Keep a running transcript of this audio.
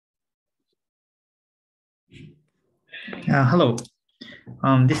Hello.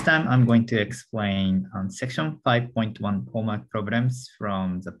 This time I'm going to explain section 5.1 homework problems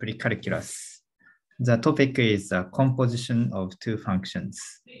from the Precalculus. The topic is composition of two functions.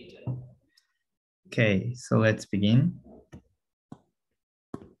 Okay, so let's begin.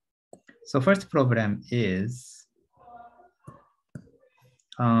 So first problem is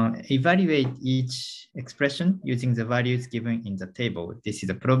evaluate each expression using the values given in the table. This is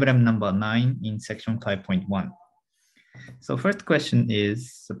the problem number 9 in section 5.1. So first question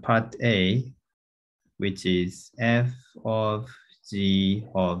is part A, which is f of g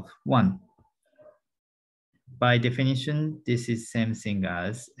of 1. By definition, this is same thing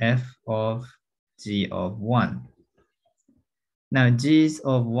as f of g of 1. Now, g's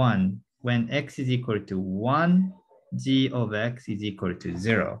of 1, when x is equal to 1, g of x is equal to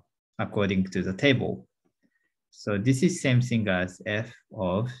 0, according to the table. So this is same thing as f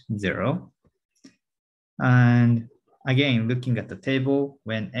of 0. And again, looking at the table,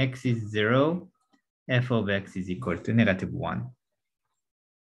 when x is 0, f of x is equal to -1.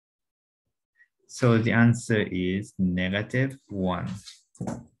 So the answer is -1.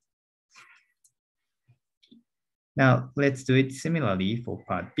 Now let's do it similarly for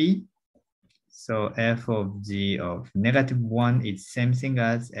part B. So f of g of -1 is same thing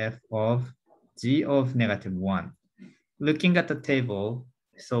as f of g of -1. Looking at the table,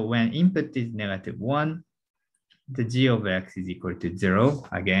 so when input is -1, the g of x is equal to 0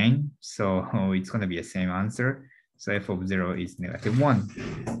 again. So it's going to be the same answer. So f of 0 is -1.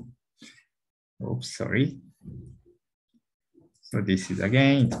 Oops, sorry. So this is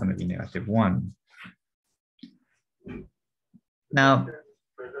again, it's going to be -1. Now,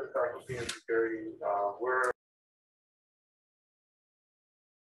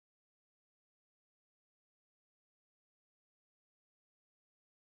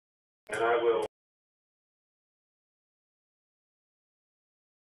 and I will.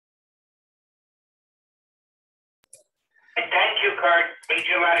 Thank you, Kurt. Read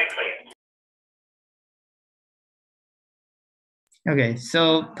you radically. okay,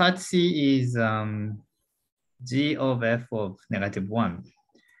 so part C is g of f of -1.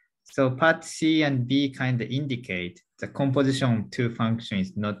 So part C and B kind of indicate the composition of two functions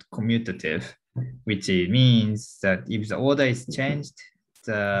is not commutative, which means that if the order is changed,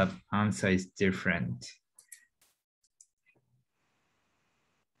 the answer is different.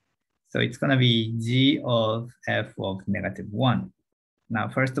 So it's going to be g of f of -1. Now,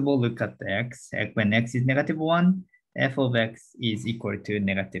 first of all, look at the x. When x is -1, f of x is equal to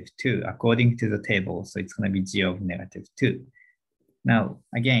 -2 according to the table. So it's going to be g of -2. Now,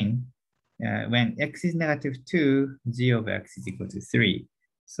 again, when x is -2, g of x is equal to 3.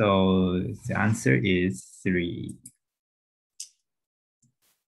 So the answer is 3.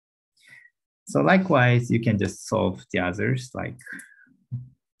 So likewise, you can just solve the others like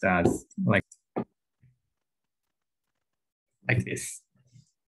this.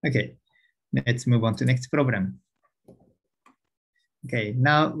 Okay, let's move on to next problem. Okay,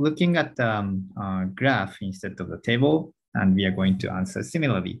 now looking at the graph instead of the table, and we are going to answer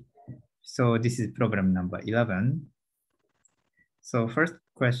similarly. So this is problem number 11. So first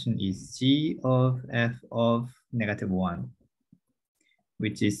question is g of f of -1,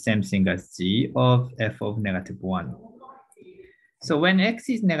 which is same thing as g of f of -1. So when x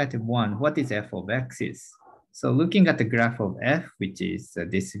is -1, what is f of x is? So looking at the graph of f, which is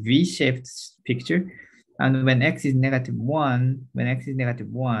this V-shaped picture, and when x is -1,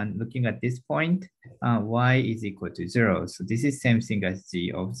 looking at this point, y is equal to 0. So this is same thing as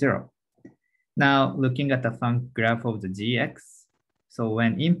g of 0. Now looking at the graph of the gx, so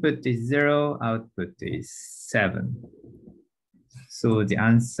when input is 0, output is 7. So the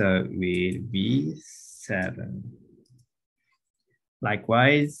answer will be 7.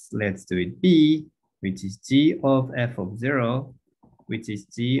 Likewise, let's do it B, which is g of f of 0, which is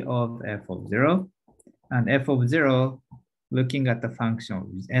g of f of 0. And f of 0, looking at the function of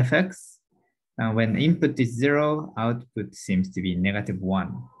fx, and when input is 0, output seems to be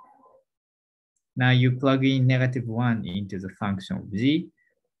 -1. Now you plug in -1 into the function of g.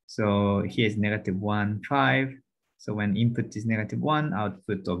 So here's -1, 5. So when input is -1,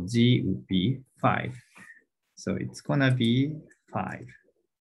 output of g would be 5. So it's gonna be 5.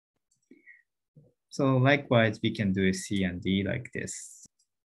 So likewise, we can do C and D like this.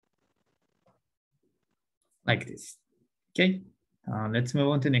 Like this. Okay, let's move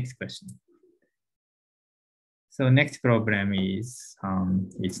on to the next question. So next problem is,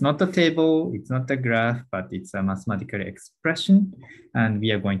 it's not a table, it's not a graph, but it's a mathematical expression. And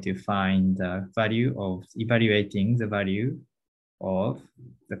we are going to find the value of evaluating the value of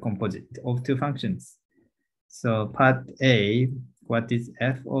the composite of two functions. So part A, what is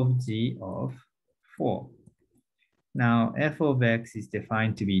f of g of 4? Now f of x is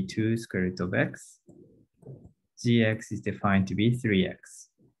defined to be 2 square root of x. Gx is defined to be 3x.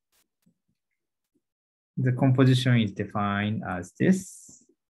 The composition is defined as this.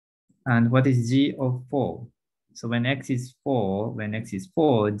 And what is g of 4? So when x is 4,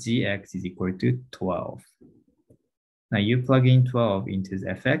 gx is equal to 12. Now you plug in 12 into the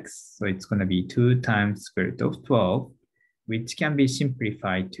fx, so it's going to be 2 times square root of 12, which can be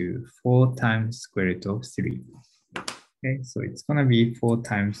simplified to 4 times square root of 3. Okay, so it's going to be 4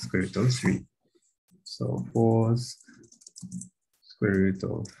 times square root of 3. So 4 square root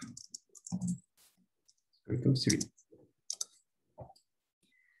of 3.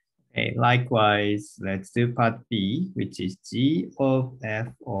 Okay, likewise, let's do part B, which is g of f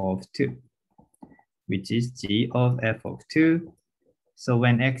of 2, which is g of f of 2. So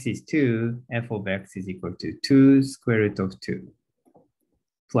when x is 2, f of x is equal to 2 square root of 2.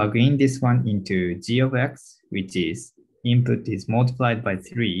 Plug in this one into g of x, which is input is multiplied by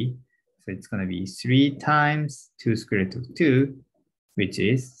 3. So it's going to be 3 times 2 square root of 2, which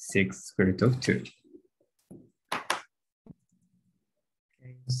is 6 square root of 2.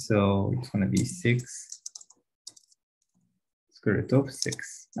 So it's going to be 6 square root of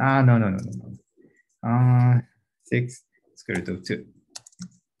 6. No. 6 square root of 2.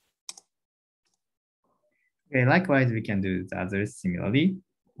 Okay, likewise, we can do the others similarly.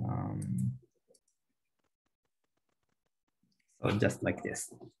 So just like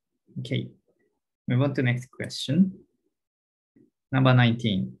this. Okay, move on to next question. Number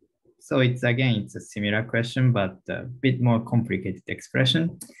 19. So it's a similar question, but a bit more complicated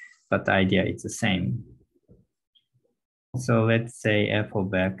expression, but the idea is the same. So let's say f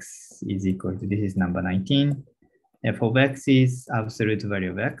of x is equal to, this is number 19. F of x is absolute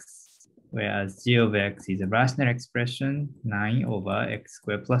value of x, whereas g of x is a rational expression, 9 over x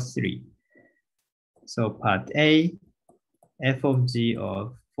squared plus 3. So part A, f of g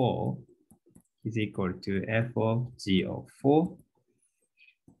of 4 is equal to f of g of 4,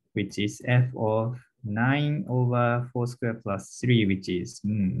 which is f of 9 over 4 squared plus 3, which is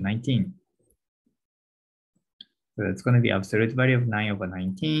 19. So it's going to be absolute value of 9 over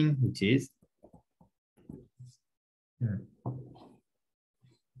 19, which is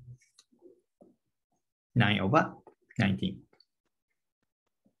 9 over 19.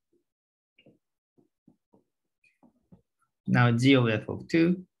 Now g of f of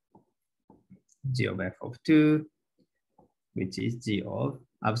 2, which is g of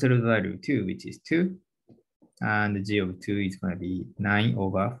absolute value 2, which is 2. And g of 2 is going to be 9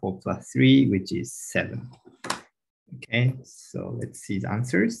 over 4 plus 3, which is 7. Okay, so let's see the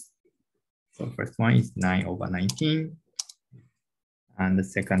answers. So first one is 9 over 19. And the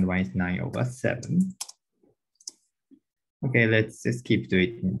second one is 9 over 7. Okay, let's just keep doing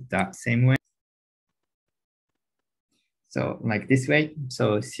it in that same way. So like this way,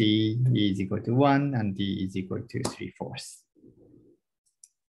 so C is equal to 1 and D is equal to 3/4.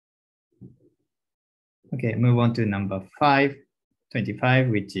 Okay, move on to number 25,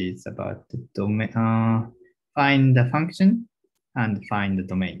 which is about the domain, find the function and find the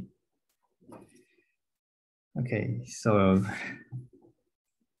domain. Okay, so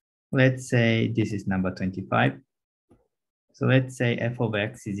let's say this is number 25. So let's say f of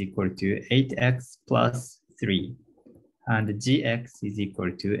x is equal to 8x plus 3. And gx is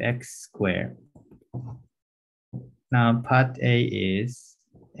equal to x squared. Now part A is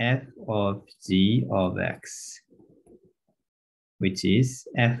f of g of x, which is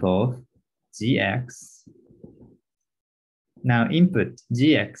f of gx. Now input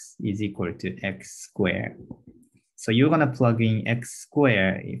gx is equal to x squared. So you're gonna plug in x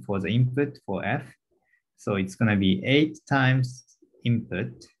squared for the input for f. So it's gonna be 8 times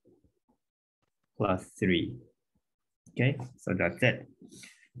input plus 3. Okay, so that's it.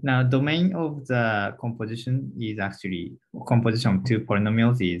 Now, domain of the composition is actually, composition of 2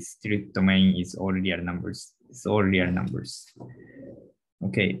 polynomials is still domain is all real numbers. It's all real numbers.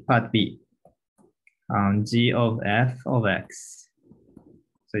 Okay, part B. G of f of x.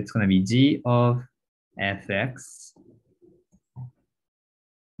 So it's going to be g of fx,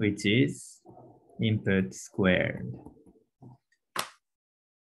 which is input squared.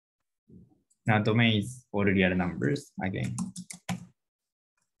 Now, domain is all real numbers again.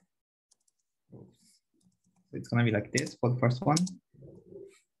 So it's going to be like this for the first one.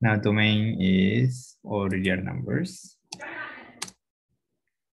 Now, domain is all real numbers.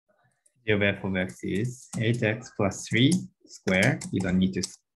 G of f of x is 8x plus 3 squared. You don't need to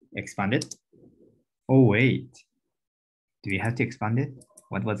expand it. Oh, wait. Do we have to expand it?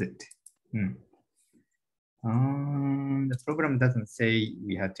 What was it? The program doesn't say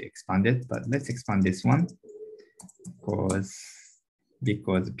we had to expand it, but let's expand this one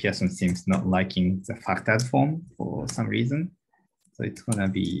because Pearson seems not liking the factored form for some reason. So it's gonna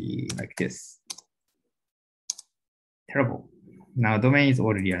be like this. Terrible. Now domain is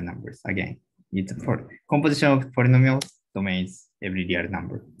all real numbers. Again, it's for composition of polynomials, domain is every real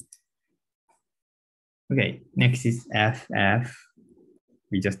number. Okay, next is f.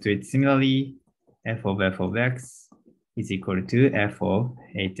 We just do it similarly. F of x is equal to f of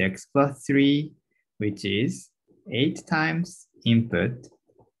 8x plus 3, which is 8 times input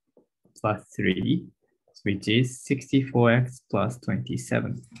plus 3, which is 64x plus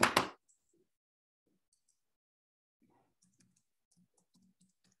 27.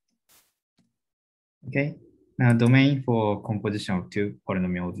 Okay, now domain for composition of two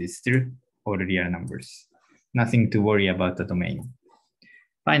polynomials is still all real numbers. Nothing to worry about the domain.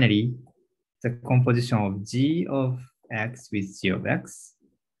 Finally, the composition of g of x with g of x,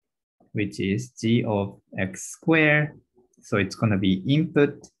 which is g of x squared. So it's going to be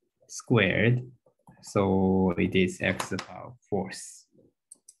input squared. So it is x to the power fourth.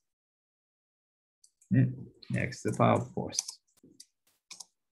 X to the power fourth.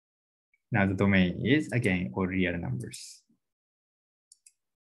 Now the domain is, again, all real numbers.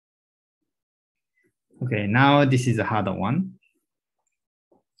 Okay, now this is a harder one.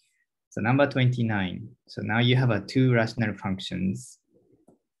 So number 29. So now you have two rational functions.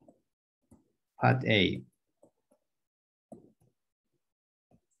 Part A.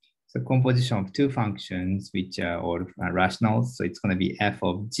 So composition of two functions which are all rational. So it's going to be f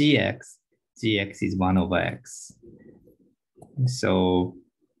of gx. Gx is 1 over x. So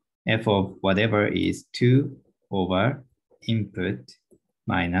f of whatever is 2 over input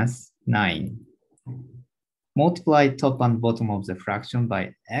minus 9. Multiply top and bottom of the fraction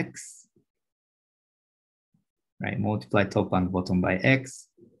by x. Right, multiply top and bottom by x.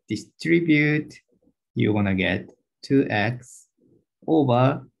 Distribute, you're gonna get 2x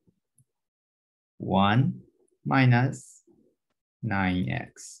over 1 minus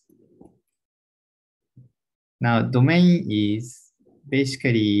 9x. Now domain is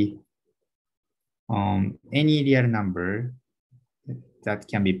basically any real number that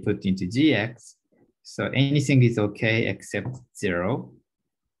can be put into gx. So anything is okay except 0.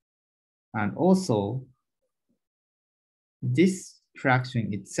 And also, this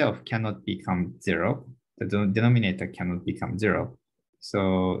fraction itself cannot become 0. The denominator cannot become 0.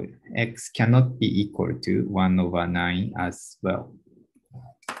 So x cannot be equal to 1 over 9 as well.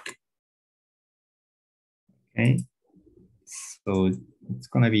 Okay, so it's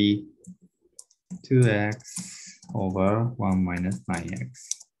going to be 2x over 1 minus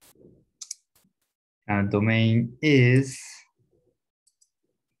 9x. And domain is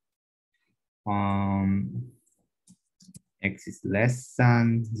x is less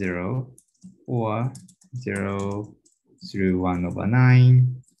than 0 or 0 through 1 over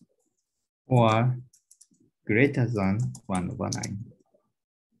 9 or greater than 1 over 9.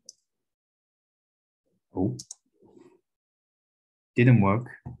 Oh, didn't work.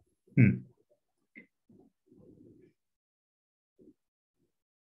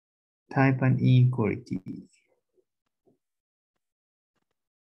 Type an inequality.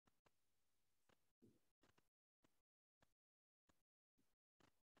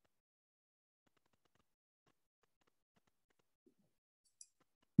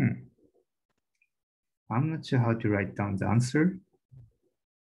 I'm not sure how to write down the answer.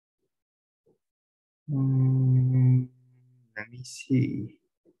 Let me see.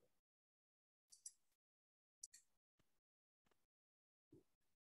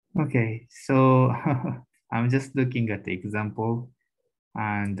 Okay, so I'm just looking at the example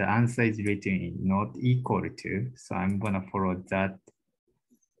and the answer is written in not equal to. So I'm gonna follow that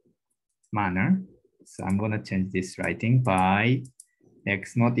manner. So I'm gonna change this writing by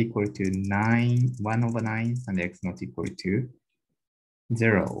x not equal to 1 over 9 and x not equal to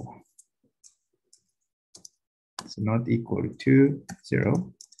 0. So not equal to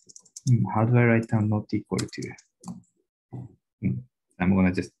 0. How do I write down not equal to? I'm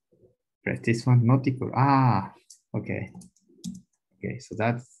gonna just press this one, not equal. Okay. Okay, so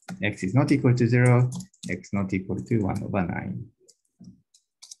that's x is not equal to 0, x not equal to 1 over 9.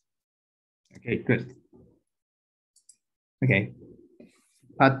 Okay, good. Okay,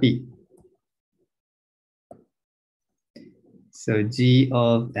 part B. So g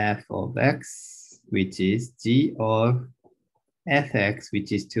of f of x, which is g of fx,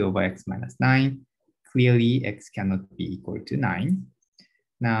 which is 2 over x minus 9. Clearly, x cannot be equal to 9.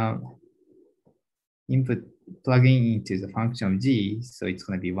 Now, plugging into the function of g, so it's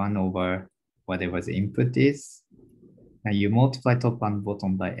going to be 1 over whatever the input is. Now you multiply top and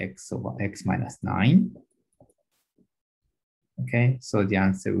bottom by x over x minus 9. Okay, so the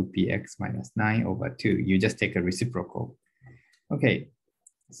answer would be x minus 9 over 2. You just take a reciprocal. Okay,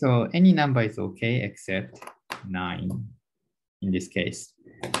 so any number is okay except 9 in this case.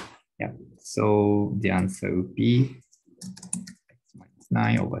 Yeah, so the answer would be x minus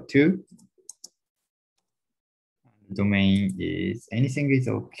 9 over 2. Domain is anything is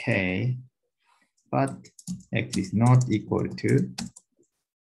okay, but x is not equal to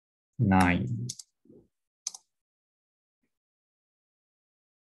 9.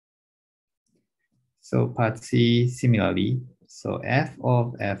 So part C, similarly, so f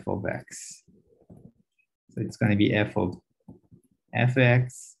of x. So it's going to be f of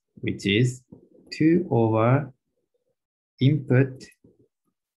fx, which is 2 over input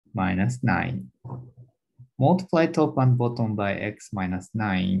minus 9. Multiply top and bottom by x minus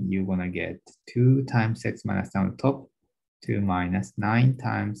 9, you're going to get 2 times x minus 9 on the top, 2 minus 9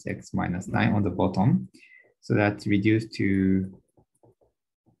 times x minus 9 on the bottom. So that's reduced to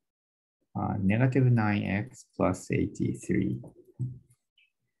negative 9x plus 83.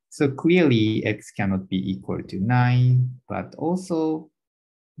 So clearly x cannot be equal to 9, but also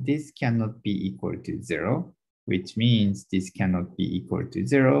this cannot be equal to 0, which means this cannot be equal to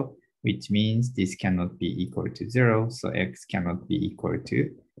 0, which means this cannot be equal to 0. So x cannot be equal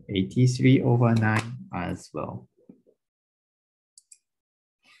to 83 over 9 as well.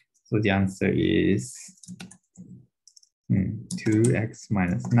 So the answer is 2x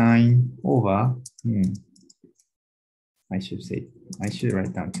minus 9 over, I should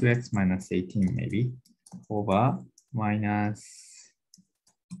write down 2x minus 18 maybe, over minus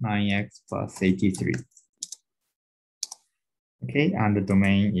 9x plus 83. Okay, and the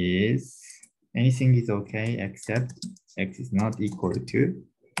domain is anything is okay except x is not equal to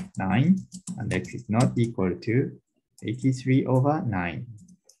 9 and x is not equal to 83 over 9.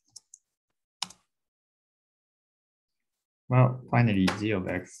 Well, finally, g of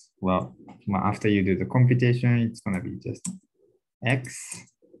x, well, after you do the computation, it's going to be just x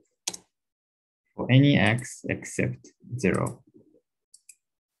for any x except 0.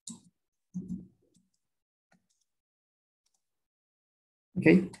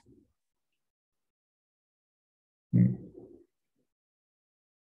 Okay.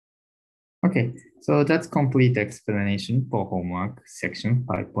 Okay, so that's complete explanation for homework section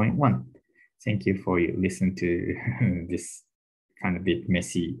 5.1. Thank you for listening to this kind of bit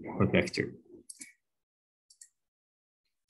messy lecture.